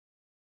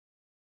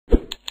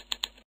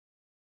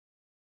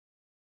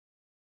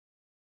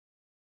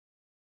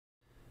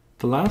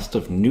The last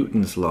of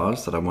Newton's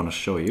laws that I want to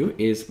show you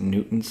is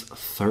Newton's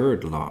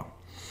third law.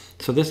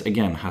 So this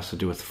again has to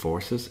do with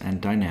forces and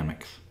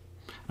dynamics.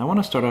 I want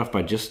to start off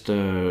by just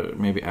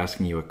maybe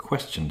asking you a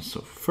question.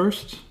 So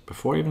first,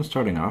 before even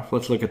starting off,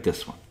 let's look at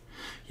this one.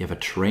 You have a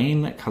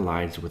train that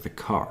collides with a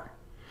car.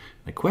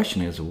 The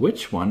question is,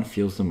 which one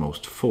feels the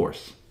most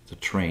force, the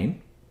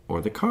train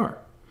or the car?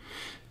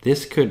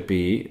 This could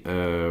be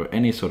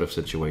any sort of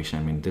situation.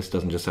 I mean, this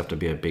doesn't just have to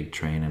be a big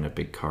train and a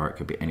big car. It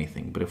could be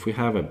anything. But if we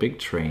have a big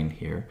train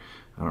here,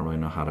 I don't really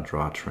know how to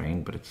draw a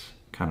train, but it's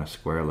kind of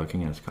square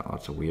looking and it's got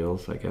lots of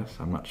wheels, I guess.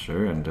 I'm not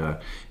sure. And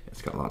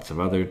it's got lots of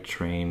other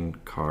train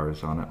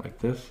cars on it like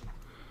this.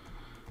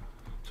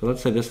 So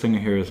let's say this thing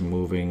here is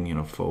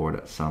moving, forward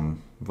at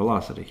some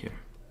velocity here.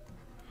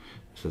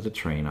 This is a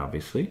train,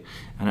 obviously,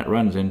 and it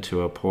runs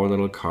into a poor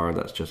little car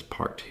that's just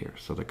parked here.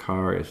 So the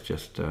car is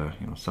just,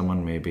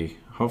 someone maybe,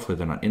 hopefully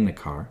they're not in the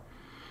car,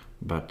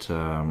 but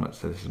let's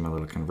say this is my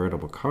little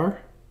convertible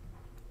car.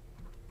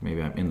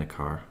 Maybe I'm in the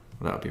car.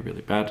 Well, that would be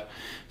really bad.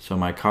 So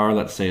my car,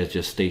 let's say, is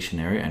just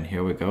stationary, and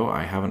here we go.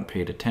 I haven't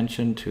paid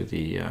attention to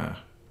the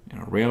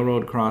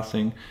railroad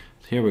crossing.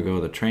 So here we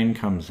go, the train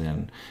comes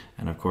in,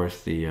 and of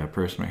course the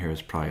person right here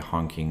is probably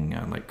honking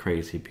like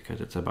crazy because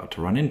it's about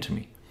to run into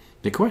me.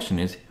 The question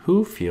is,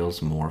 who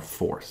feels more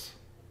force?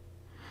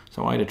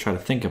 So I want you to try to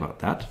think about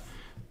that.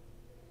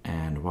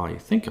 And while you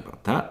think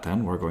about that,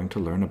 then we're going to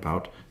learn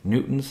about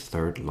Newton's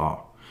third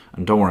law.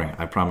 And don't worry,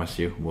 I promise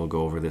you, we'll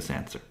go over this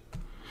answer.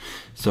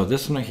 So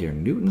this one right here,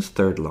 Newton's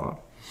third law.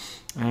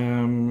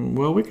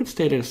 Well, we could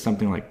state it as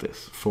something like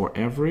this. For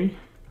every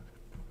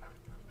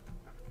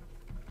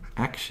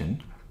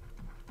action,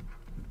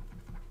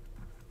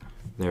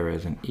 there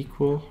is an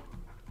equal,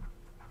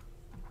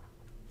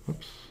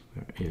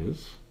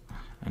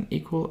 an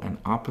equal and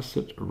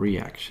opposite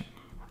reaction.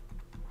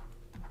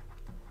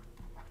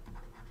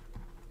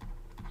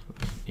 So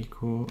there's an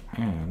equal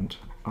and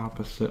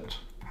opposite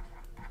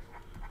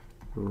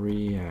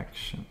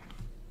reaction.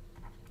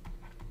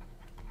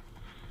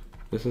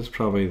 This is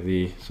probably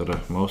the sort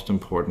of most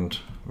important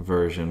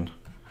version.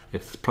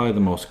 It's probably the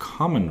most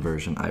common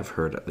version I've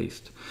heard, at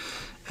least.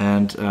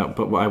 And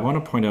but I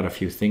want to point out a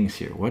few things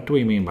here. What do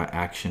we mean by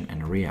action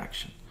and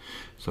reaction?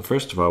 So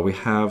first of all, we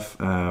have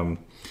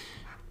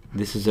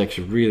this is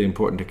actually really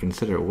important to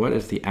consider. What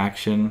is the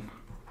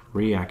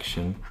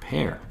action-reaction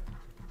pair?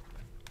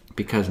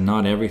 Because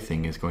not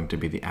everything is going to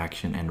be the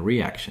action and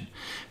reaction.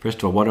 First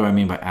of all, what do I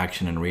mean by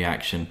action and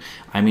reaction?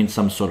 I mean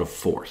some sort of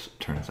force,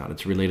 it turns out.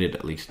 It's related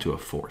at least to a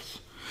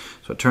force.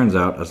 So it turns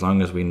out, as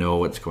long as we know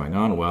what's going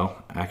on,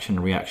 well, action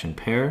and reaction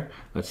pair,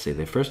 let's say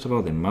first of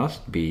all, they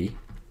must be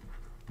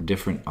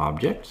different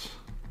objects.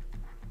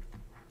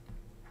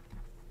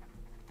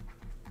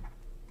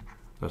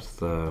 That's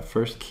the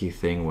first key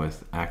thing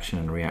with action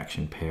and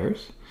reaction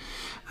pairs.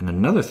 And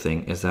another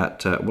thing is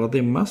that, well,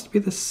 they must be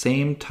the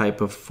same type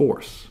of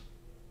force.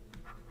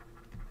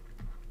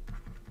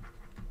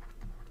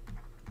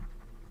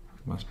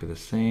 Must be the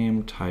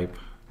same type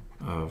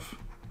of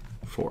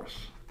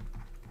force.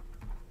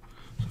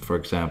 So for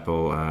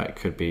example, it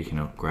could be,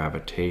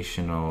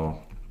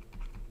 gravitational,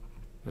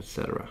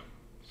 etc.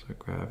 So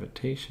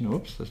gravitational,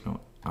 oops, there's no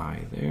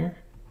I there.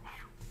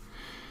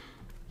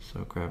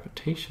 So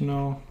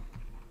gravitational,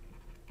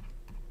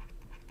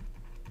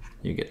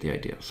 you get the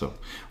idea. So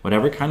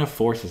whatever kind of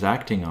force is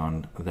acting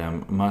on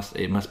them,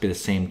 it must be the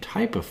same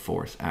type of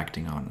force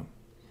acting on them.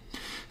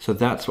 So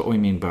that's what we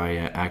mean by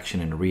action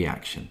and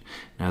reaction.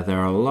 Now there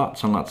are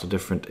lots and lots of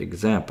different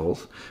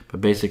examples, but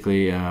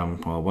basically,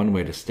 well, one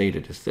way to state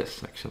it is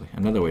this, actually.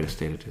 Another way to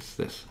state it is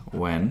this.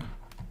 When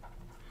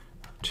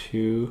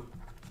two,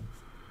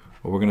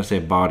 well, we're going to say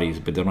bodies,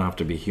 but they don't have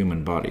to be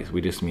human bodies.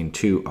 We just mean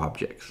two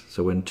objects.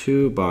 So when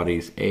two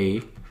bodies,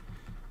 A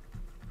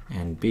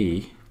and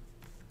B,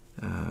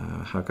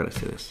 how could I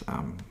say this?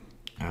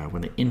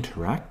 When they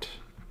interact,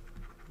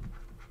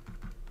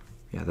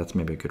 yeah, that's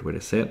maybe a good way to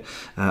say it.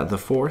 The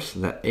force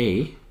that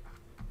A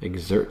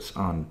exerts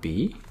on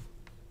B,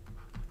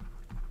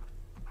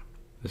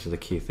 this is the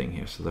key thing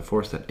here. So the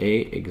force that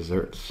A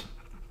exerts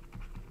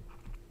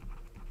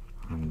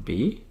on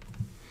B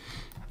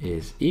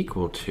is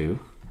equal to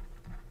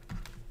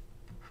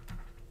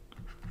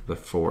the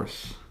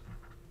force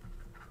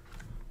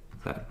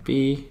that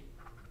B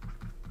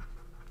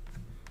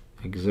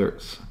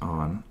exerts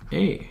on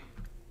A.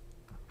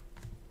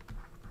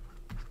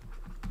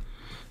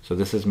 So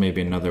this is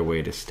maybe another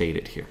way to state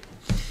it here.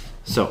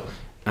 So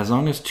as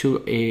long as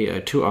two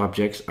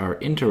objects are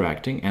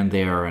interacting and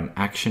they are an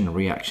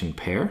action-reaction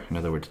pair, in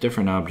other words,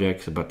 different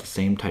objects but the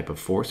same type of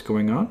force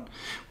going on,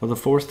 well, the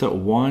force that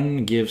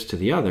one gives to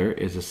the other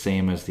is the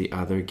same as the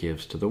other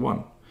gives to the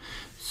one.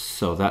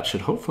 So that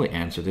should hopefully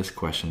answer this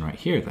question right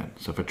here then.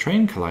 So if a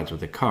train collides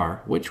with a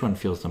car, which one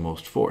feels the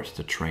most force,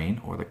 the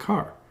train or the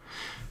car?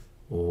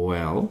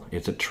 Well,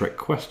 it's a trick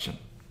question.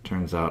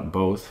 Turns out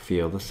both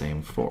feel the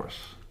same force.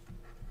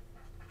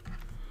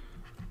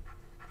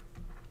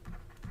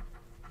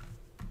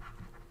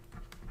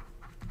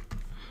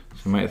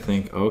 So you might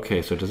think,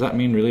 okay, so does that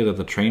mean really that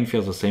the train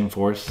feels the same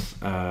force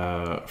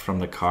from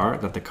the car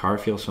that the car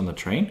feels from the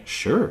train?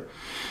 Sure.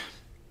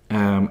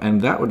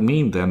 And that would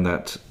mean then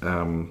that,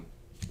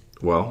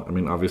 well, I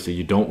mean, obviously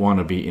you don't want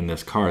to be in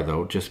this car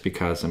though, just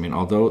because, I mean,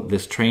 although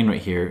this train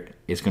right here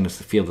is going to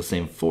feel the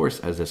same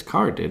force as this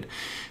car did,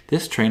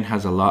 this train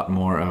has a lot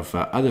more of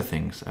other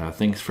things.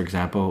 Things, for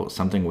example,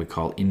 something we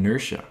call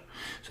inertia.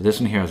 So this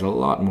one here has a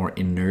lot more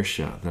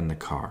inertia than the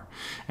car.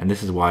 And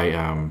this is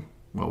why,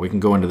 well, we can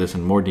go into this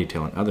in more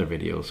detail in other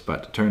videos,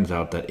 but it turns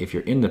out that if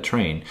you're in the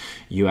train,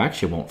 you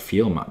actually won't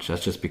feel much.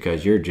 That's just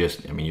because you're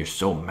just, I mean, you're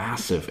so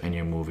massive and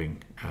you're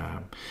moving.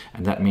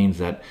 And that means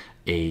that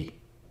a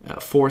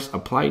force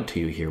applied to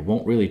you here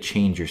won't really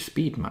change your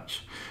speed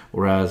much.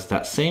 Whereas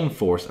that same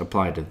force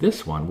applied to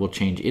this one will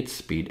change its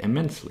speed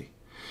immensely.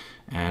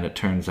 And it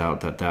turns out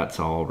that that's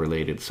all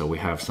related. So we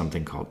have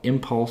something called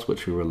impulse,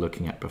 which we were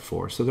looking at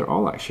before. So they're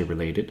all actually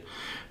related.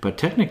 But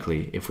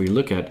technically, if we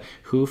look at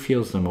who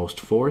feels the most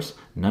force,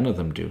 none of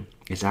them do.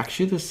 It's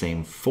actually the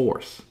same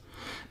force.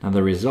 Now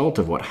the result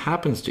of what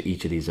happens to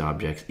each of these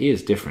objects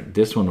is different.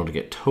 This one will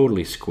get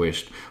totally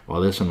squished,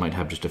 while this one might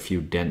have just a few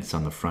dents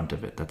on the front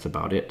of it. That's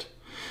about it.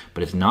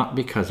 But it's not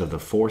because of the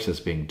forces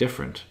being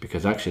different,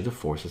 because actually the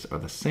forces are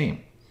the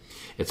same.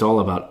 It's all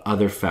about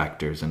other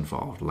factors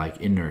involved, like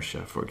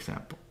inertia, for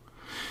example.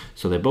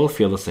 So they both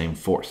feel the same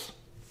force.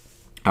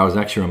 I was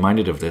actually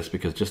reminded of this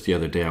because just the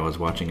other day I was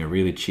watching a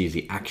really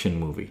cheesy action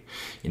movie,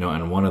 you know,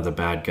 and one of the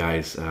bad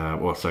guys,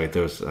 well, sorry,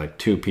 there was like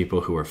two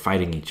people who were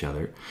fighting each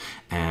other,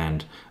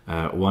 and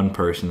one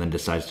person then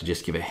decides to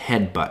just give a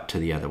headbutt to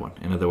the other one.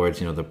 In other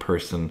words, you know, the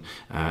person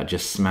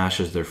just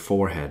smashes their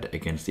forehead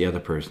against the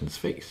other person's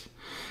face.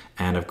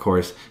 And of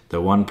course,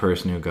 the one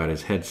person who got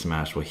his head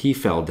smashed, well, he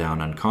fell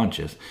down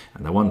unconscious,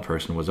 and the one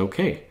person was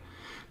okay.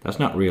 That's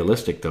not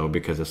realistic, though,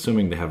 because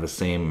assuming they have the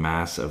same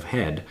mass of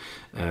head,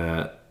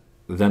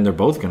 then they're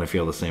both going to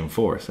feel the same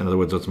force. In other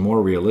words, what's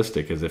more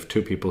realistic is if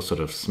two people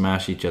sort of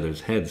smash each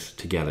other's heads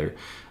together,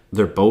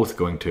 they're both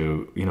going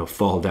to, you know,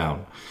 fall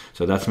down.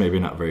 So that's maybe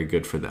not very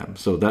good for them.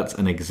 So that's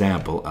an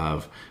example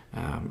of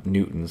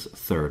Newton's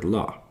third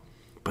law.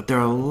 But there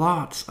are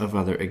lots of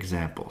other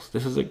examples.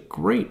 This is a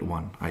great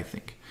one, I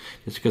think,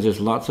 just because there's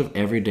lots of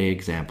everyday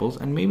examples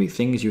and maybe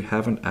things you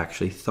haven't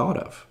actually thought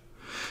of.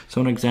 So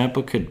an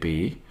example could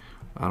be,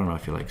 I don't know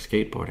if you like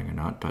skateboarding or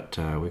not, but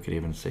we could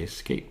even say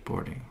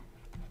skateboarding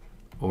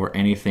or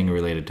anything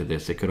related to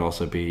this. It could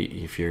also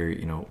be if you're,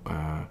 you know,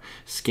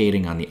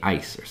 skating on the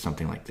ice or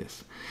something like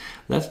this.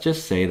 Let's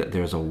just say that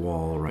there's a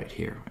wall right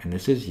here, and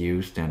this is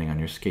you standing on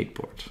your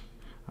skateboard.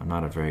 I'm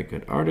not a very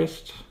good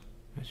artist,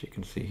 as you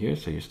can see here.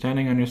 So you're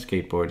standing on your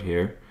skateboard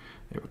here.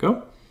 There we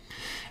go.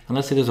 And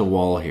let's say there's a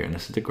wall here, and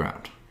this is the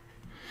ground.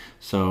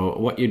 So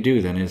what you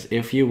do then is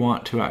if you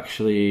want to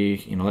actually,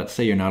 you know, let's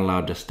say you're not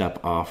allowed to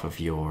step off of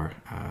your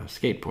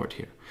skateboard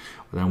here.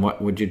 Well, then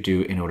what would you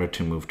do in order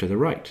to move to the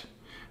right?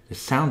 This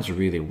sounds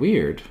really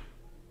weird,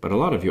 but a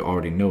lot of you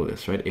already know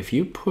this, right? If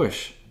you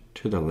push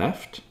to the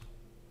left,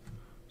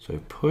 so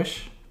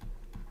push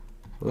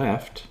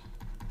left,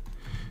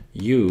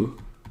 you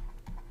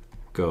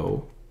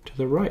go to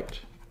the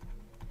right.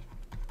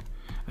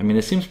 I mean,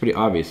 it seems pretty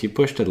obvious. You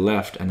push to the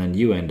left and then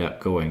you end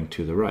up going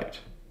to the right.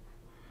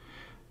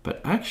 But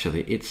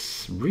actually,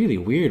 it's really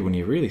weird when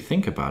you really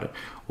think about it.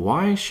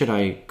 Why should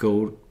I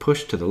go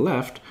push to the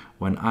left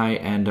when I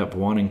end up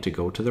wanting to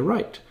go to the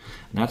right?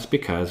 And that's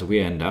because we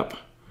end up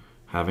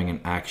having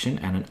an action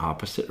and an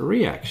opposite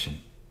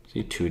reaction.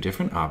 See, two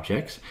different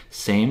objects,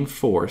 same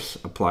force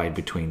applied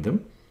between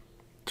them.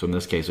 So in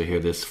this case, we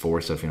hear this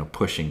force of, you know,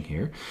 pushing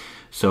here.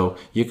 So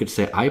you could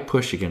say I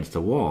push against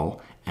the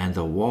wall and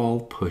the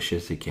wall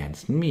pushes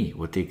against me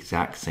with the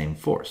exact same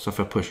force. So if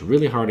I push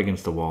really hard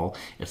against the wall,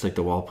 it's like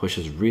the wall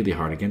pushes really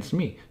hard against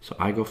me. So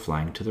I go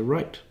flying to the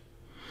right.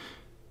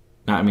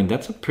 Now, I mean,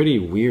 that's a pretty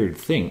weird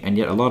thing, and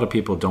yet a lot of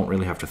people don't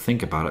really have to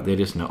think about it. They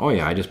just know, oh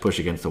yeah, I just push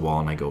against the wall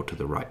and I go to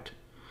the right.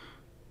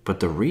 But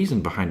the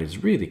reason behind it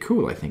is really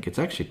cool, I think. It's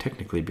actually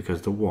technically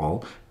because the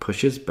wall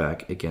pushes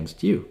back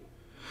against you.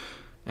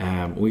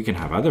 We can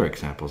have other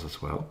examples as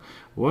well.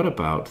 What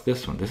about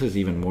this one? This is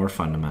even more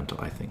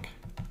fundamental, I think.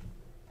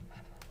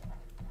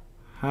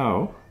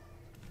 How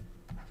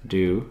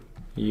do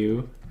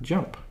you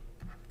jump?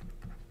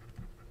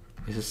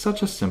 This is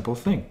such a simple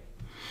thing.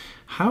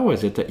 How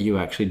is it that you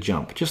actually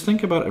jump? Just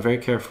think about it very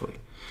carefully.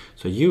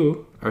 So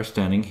you are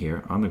standing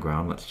here on the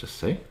ground, let's just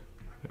say.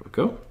 There we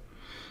go.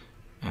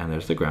 And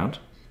there's the ground.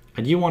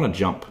 And you want to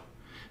jump.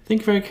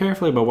 Think very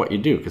carefully about what you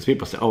do, because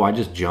people say, oh, I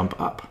just jump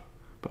up.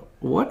 But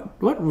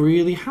what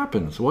really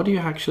happens? What do you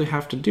actually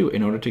have to do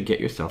in order to get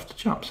yourself to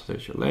jump? So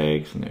there's your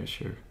legs, and there's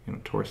your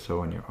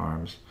torso and your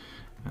arms,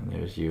 and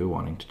there's you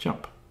wanting to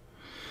jump.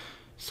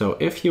 So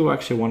if you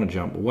actually want to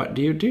jump, what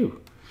do you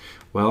do?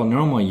 Well,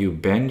 normally you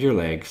bend your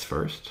legs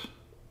first,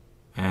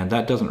 and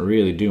that doesn't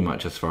really do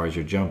much as far as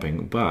you're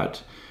jumping,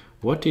 but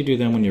what do you do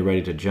then when you're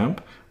ready to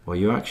jump? Well,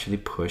 you actually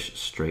push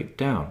straight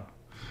down.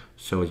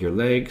 So your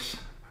legs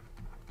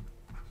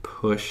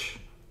push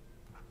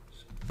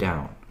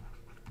down.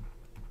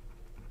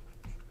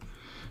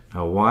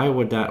 Now, why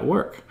would that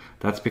work?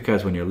 That's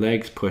because when your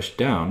legs push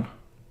down,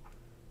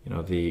 you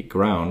know, the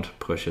ground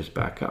pushes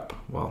back up.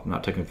 Well,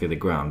 not technically the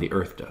ground, the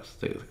earth does.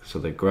 So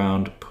the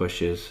ground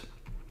pushes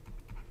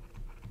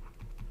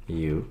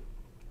you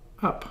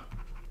up.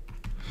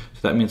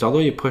 So that means although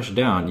you push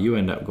down, you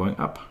end up going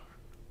up.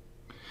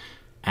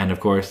 And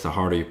of course, the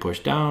harder you push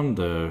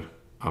down,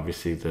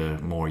 obviously the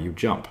more you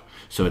jump.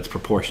 So it's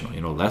proportional. You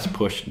know, less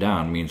push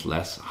down means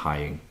less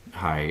high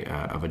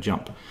of a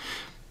jump.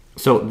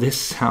 So this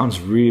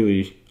sounds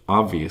really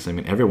obvious. I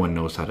mean, everyone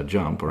knows how to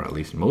jump, or at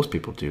least most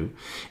people do.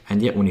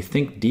 And yet when you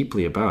think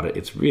deeply about it,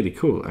 it's really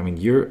cool. I mean,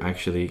 you're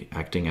actually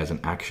acting as an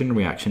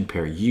action-reaction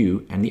pair,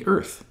 you and the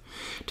earth.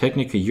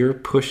 Technically, you're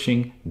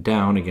pushing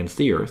down against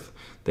the earth.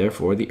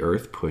 Therefore, the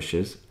earth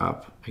pushes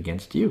up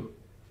against you.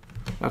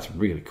 That's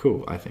really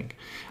cool, I think.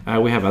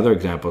 We have other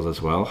examples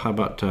as well. How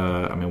about,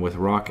 I mean, with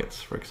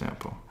rockets, for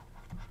example.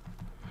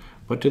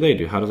 What do they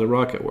do? How does a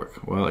rocket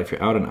work? Well, if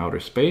you're out in outer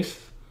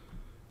space,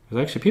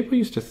 because actually people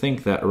used to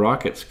think that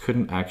rockets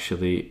couldn't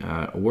actually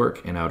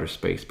work in outer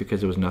space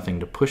because there was nothing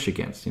to push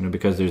against. You know,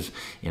 because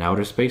in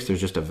outer space,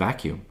 there's just a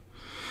vacuum.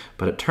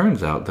 But it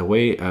turns out the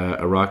way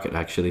a rocket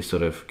actually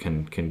sort of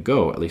can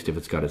go, at least if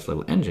it's got its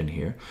little engine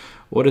here,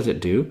 what does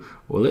it do?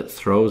 Well, it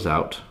throws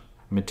out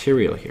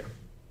material here.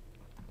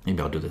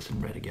 Maybe I'll do this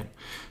in red again.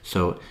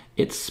 So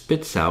it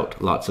spits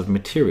out lots of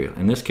material.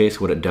 In this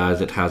case, what it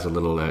does, it has a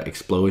little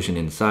explosion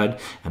inside,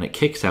 and it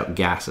kicks out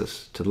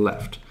gases to the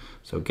left.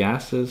 So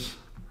gases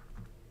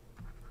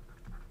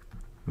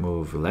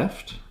move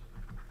left.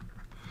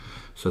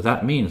 So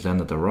that means then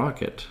that the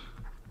rocket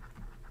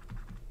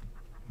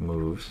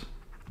moves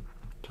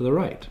to the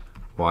right.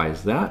 Why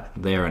is that?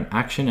 They're an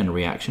action and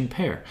reaction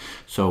pair.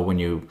 So when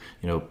you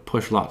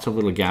push lots of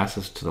little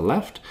gases to the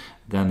left,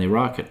 then the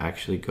rocket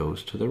actually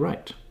goes to the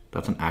right.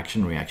 That's an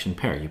action-reaction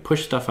pair. You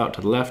push stuff out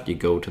to the left, you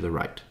go to the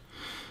right.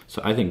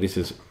 So I think this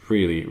is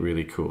really,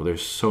 really cool.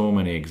 There's so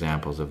many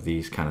examples of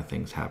these kind of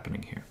things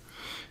happening here.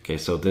 Okay,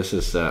 so this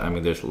is, I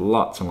mean, there's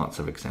lots and lots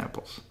of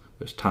examples.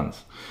 There's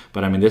tons.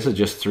 But I mean, this is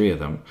just 3 of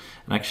them.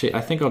 And actually,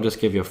 I think I'll just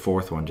give you a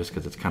 4th one just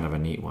because it's kind of a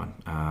neat one.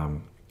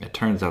 It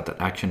turns out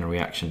that action and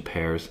reaction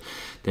pairs,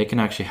 they can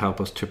actually help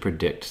us to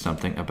predict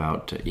something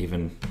about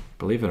even,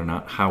 believe it or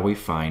not, how we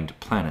find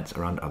planets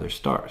around other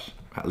stars.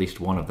 At least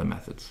one of the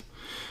methods.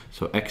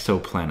 So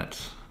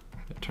exoplanets,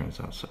 it turns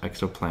out. So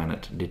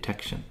exoplanet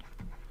detection.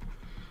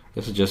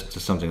 This is just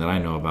something that I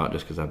know about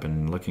just because I've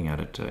been looking at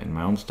it in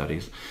my own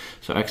studies.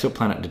 So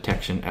exoplanet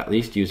detection, at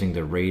least using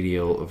the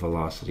radial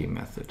velocity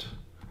method,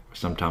 or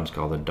sometimes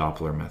called the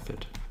Doppler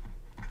method.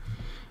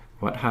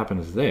 What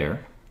happens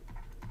there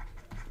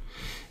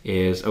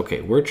is,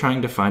 okay, we're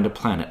trying to find a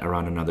planet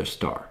around another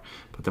star.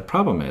 But the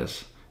problem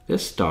is,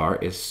 this star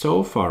is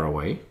so far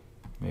away.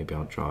 Maybe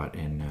I'll draw it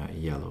in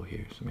yellow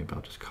here. So maybe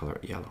I'll just color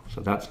it yellow. So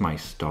that's my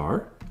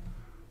star.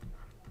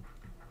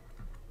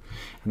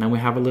 And then we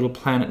have a little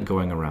planet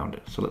going around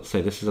it. So let's say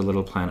this is a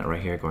little planet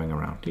right here going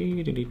around.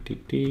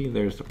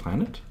 There's the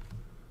planet.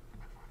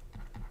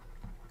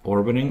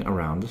 Orbiting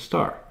around the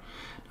star.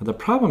 Now the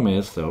problem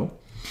is, though,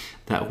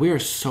 that we are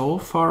so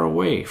far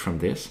away from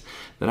this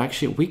that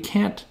actually we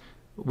can't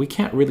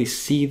really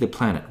see the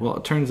planet. Well,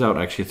 it turns out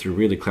actually through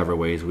really clever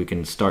ways we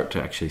can start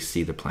to actually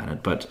see the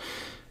planet. But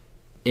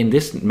in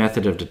this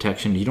method of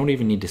detection, you don't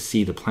even need to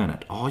see the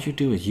planet. All you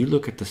do is you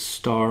look at the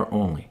star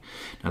only.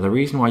 Now, the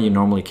reason why you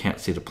normally can't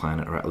see the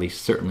planet, or at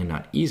least certainly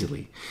not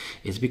easily,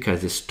 is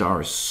because this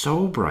star is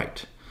so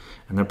bright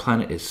and the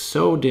planet is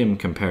so dim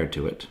compared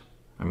to it.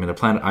 I mean, the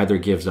planet either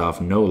gives off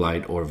no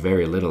light or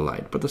very little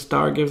light, but the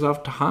star gives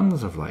off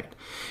tons of light.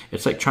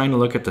 It's like trying to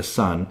look at the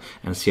sun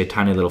and see a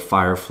tiny little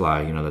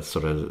firefly, you know, that's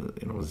sort of,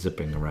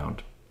 zipping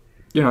around.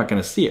 You're not going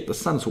to see it. The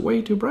sun's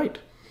way too bright.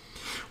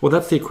 Well,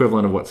 that's the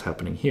equivalent of what's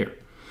happening here.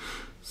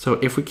 So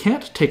if we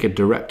can't take a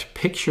direct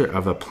picture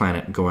of a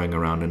planet going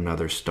around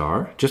another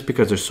star, just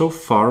because they're so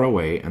far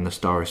away and the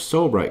star is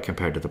so bright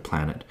compared to the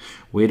planet,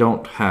 we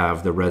don't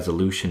have the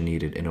resolution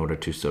needed in order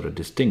to sort of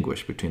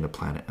distinguish between the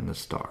planet and the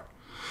star.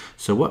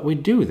 So what we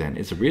do then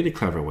is a really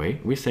clever way.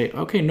 We say,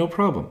 okay, no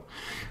problem.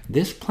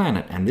 This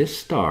planet and this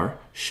star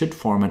should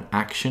form an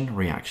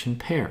action-reaction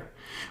pair,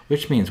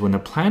 which means when the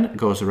planet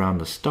goes around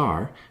the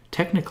star,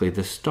 technically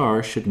the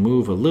star should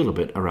move a little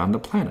bit around the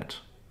planet.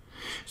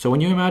 So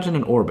when you imagine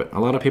an orbit, a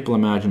lot of people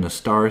imagine the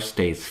star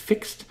stays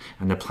fixed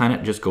and the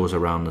planet just goes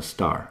around the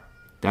star.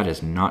 That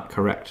is not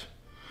correct.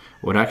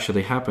 What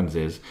actually happens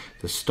is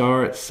the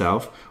star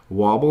itself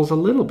wobbles a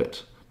little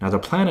bit. Now the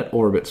planet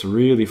orbits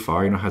really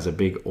far, has a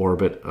big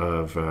orbit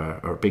of,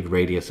 or big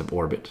radius of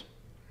orbit.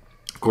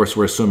 Of course,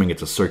 we're assuming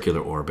it's a circular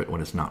orbit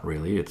when it's not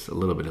really. It's a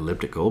little bit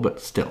elliptical, but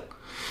still.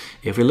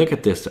 If we look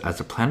at this, as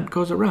the planet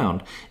goes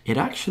around, it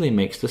actually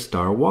makes the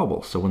star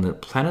wobble. So when the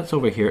planet's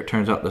over here, it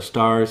turns out the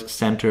star's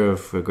center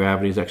of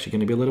gravity is actually going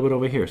to be a little bit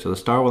over here. So the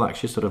star will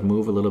actually sort of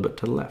move a little bit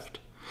to the left.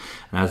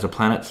 And as the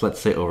planet's, let's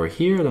say, over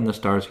here, then the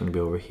star's going to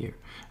be over here.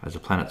 As the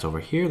planet's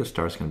over here, the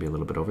star's going to be a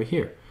little bit over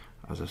here.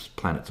 As the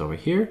planet's over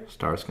here, the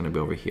star's going to be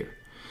over here.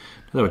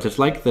 In other words, it's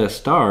like the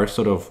star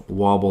sort of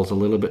wobbles a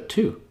little bit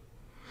too.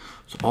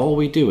 So all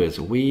we do is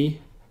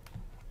we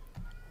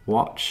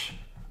watch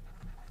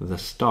the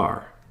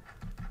star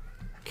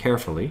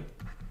carefully.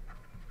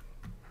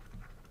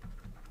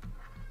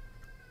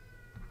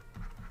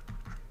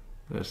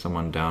 There's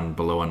someone down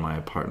below in my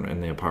apartment,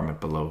 in the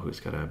apartment below, who's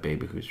got a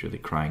baby who's really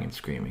crying and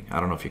screaming. I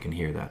don't know if you can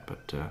hear that,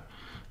 but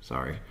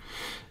sorry.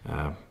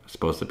 I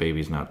suppose the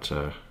baby's not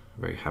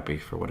very happy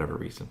for whatever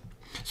reason.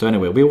 So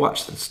anyway, we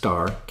watch the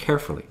star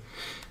carefully.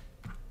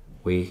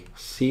 We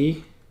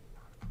see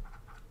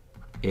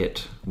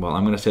it, well,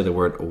 I'm going to say the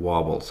word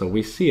wobble. So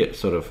we see it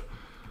sort of,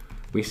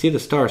 we see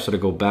the star sort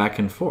of go back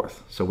and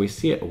forth. So we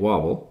see it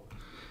wobble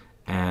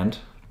and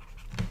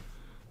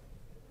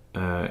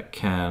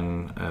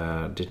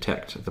can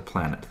detect the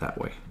planet that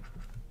way.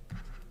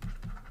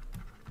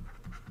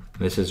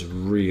 This is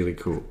really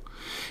cool.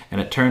 And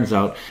it turns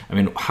out, I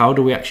mean, how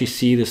do we actually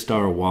see the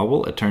star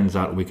wobble? It turns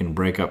out we can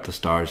break up the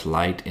star's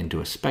light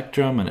into a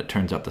spectrum, and it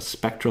turns out the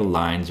spectral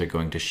lines are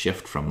going to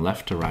shift from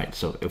left to right.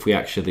 So if we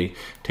actually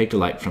take the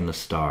light from the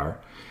star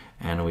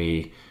and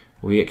we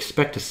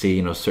expect to see,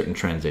 you know, certain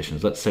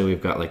transitions. Let's say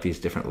we've got like these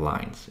different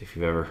lines. If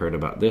you've ever heard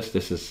about this,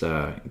 this is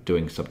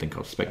doing something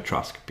called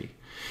spectroscopy.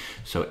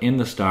 So in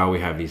the star we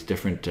have these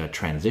different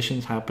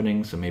transitions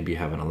happening. So maybe you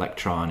have an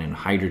electron in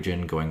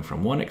hydrogen going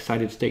from one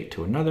excited state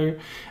to another,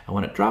 and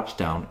when it drops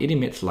down it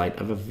emits light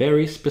of a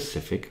very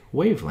specific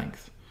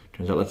wavelength.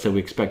 Turns out, let's say we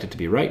expect it to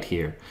be right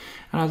here,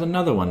 and there's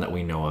another one that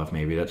we know of,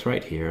 maybe that's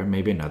right here,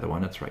 maybe another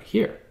one that's right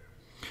here.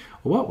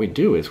 Well, what we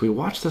do is we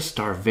watch the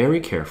star very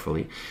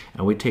carefully,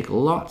 and we take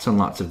lots and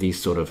lots of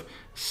these sort of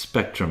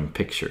spectrum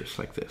pictures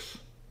like this.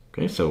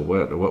 Okay, so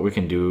what we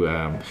can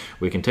do,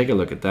 we can take a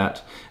look at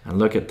that and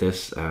look at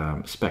this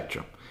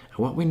spectrum. And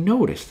what we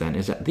notice then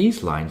is that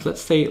these lines,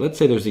 let's say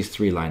there's these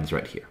three lines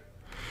right here.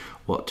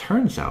 Well, it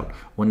turns out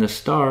when the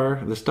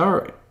star,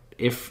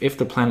 if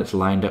the planet's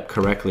lined up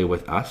correctly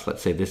with us,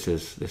 let's say this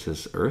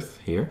is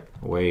Earth here,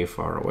 way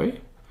far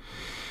away.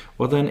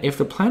 Well then, if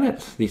the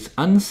planet, these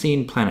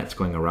unseen planets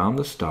going around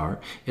the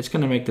star, it's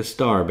going to make the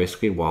star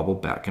basically wobble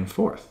back and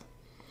forth.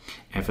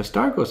 If a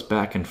star goes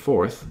back and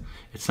forth,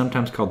 it's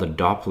sometimes called the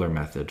Doppler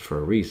Method for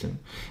a reason.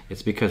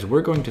 It's because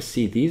we're going to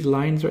see these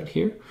lines right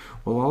here.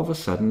 Well, all of a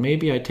sudden,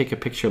 maybe I take a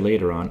picture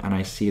later on and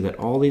I see that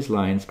all these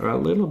lines are a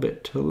little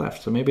bit to the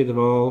left. So maybe they're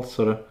all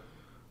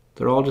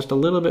just a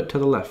little bit to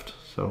the left.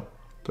 So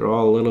they're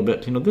all a little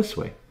bit, you know, this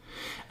way.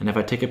 And if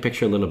I take a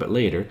picture a little bit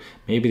later,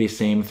 maybe these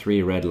same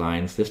three red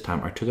lines this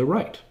time are to the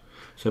right.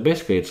 So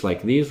basically it's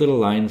like these little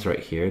lines right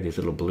here, these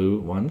little blue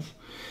ones,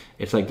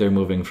 it's like they're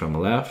moving from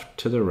left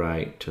to the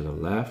right, to the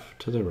left,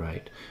 to the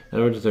right. In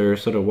other words, they're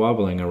sort of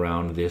wobbling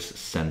around this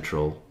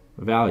central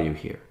value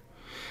here.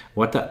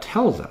 What that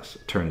tells us,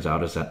 it turns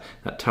out, is that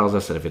tells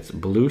us that if it's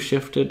blue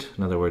shifted,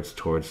 in other words,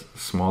 towards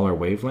smaller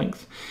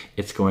wavelengths,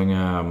 it's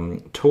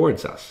going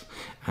towards us.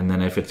 And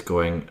then if it's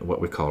going what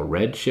we call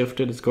red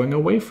shifted, it's going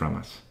away from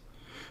us.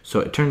 So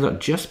it turns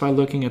out just by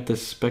looking at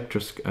this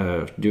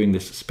doing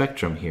this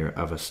spectrum here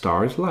of a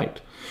star's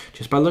light,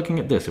 just by looking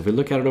at this, if we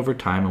look at it over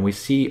time and we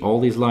see all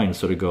these lines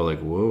sort of go like,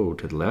 whoa,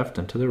 to the left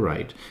and to the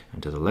right,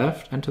 and to the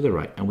left and to the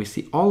right, and we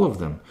see all of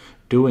them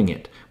doing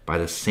it by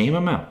the same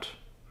amount.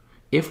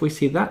 If we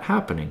see that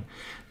happening,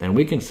 then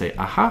we can say,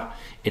 aha,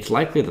 it's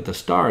likely that the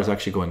star is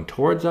actually going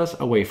towards us,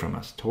 away from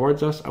us,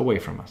 towards us, away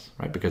from us,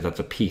 right? Because that's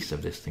a piece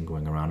of this thing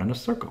going around in a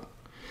circle.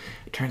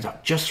 It turns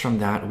out just from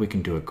that we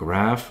can do a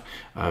graph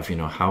of, you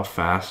know, how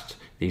fast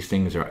these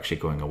things are actually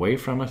going away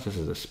from us. This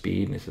is the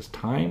speed and this is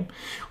time.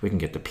 We can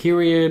get the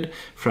period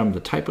from the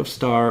type of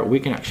star.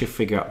 We can actually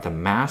figure out the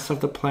mass of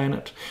the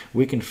planet.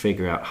 We can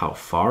figure out how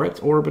far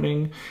it's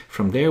orbiting.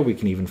 From there we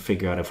can even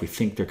figure out if we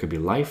think there could be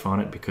life on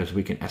it, because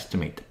we can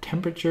estimate the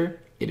temperature.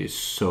 It is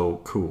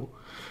so cool.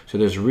 So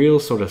there's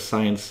real sort of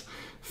science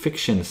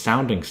fiction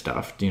sounding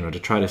stuff, you know, to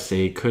try to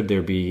say, could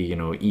there be, you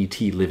know, ET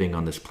living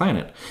on this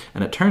planet?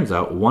 And it turns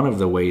out one of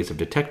the ways of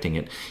detecting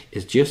it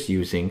is just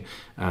using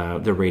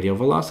the radial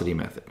velocity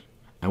method.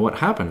 And what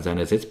happens then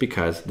is it's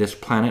because this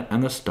planet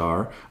and the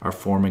star are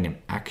forming an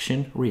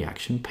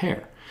action-reaction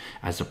pair.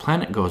 As the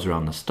planet goes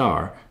around the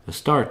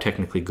star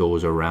technically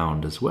goes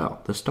around as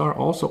well. The star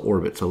also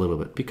orbits a little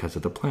bit because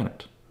of the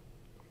planet.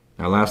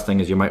 Now, last thing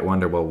is you might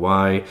wonder, well,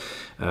 why,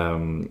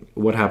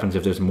 what happens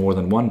if there's more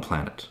than one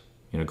planet,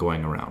 you know,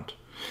 going around?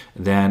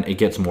 Then it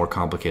gets more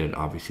complicated,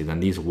 obviously. Then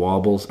these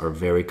wobbles are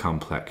very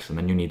complex, and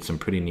then you need some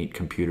pretty neat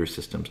computer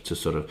systems to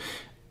sort of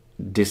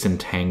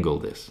disentangle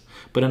this.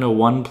 But in a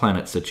one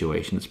planet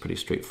situation, it's pretty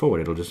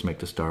straightforward. It'll just make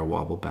the star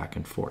wobble back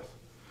and forth.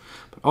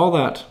 But all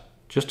that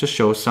just to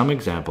show some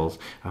examples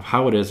of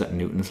how it is that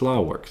Newton's law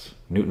works.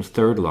 Newton's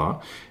third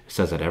law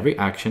says that every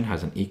action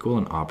has an equal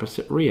and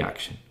opposite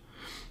reaction.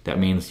 That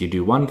means you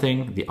do one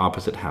thing, the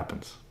opposite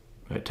happens.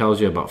 It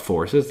tells you about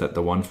forces, that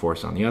the one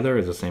force on the other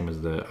is the same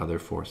as the other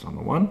force on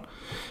the one.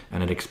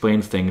 And it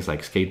explains things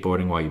like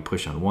skateboarding, why you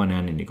push on one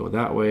end and you go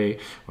that way.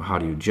 Or how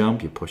do you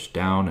jump? You push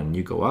down and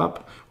you go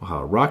up. Or how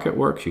a rocket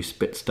works, you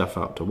spit stuff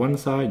out to one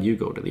side, you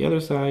go to the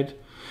other side.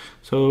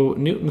 So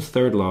Newton's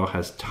third law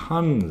has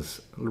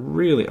tons,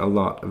 really a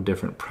lot of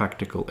different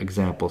practical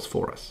examples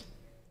for us.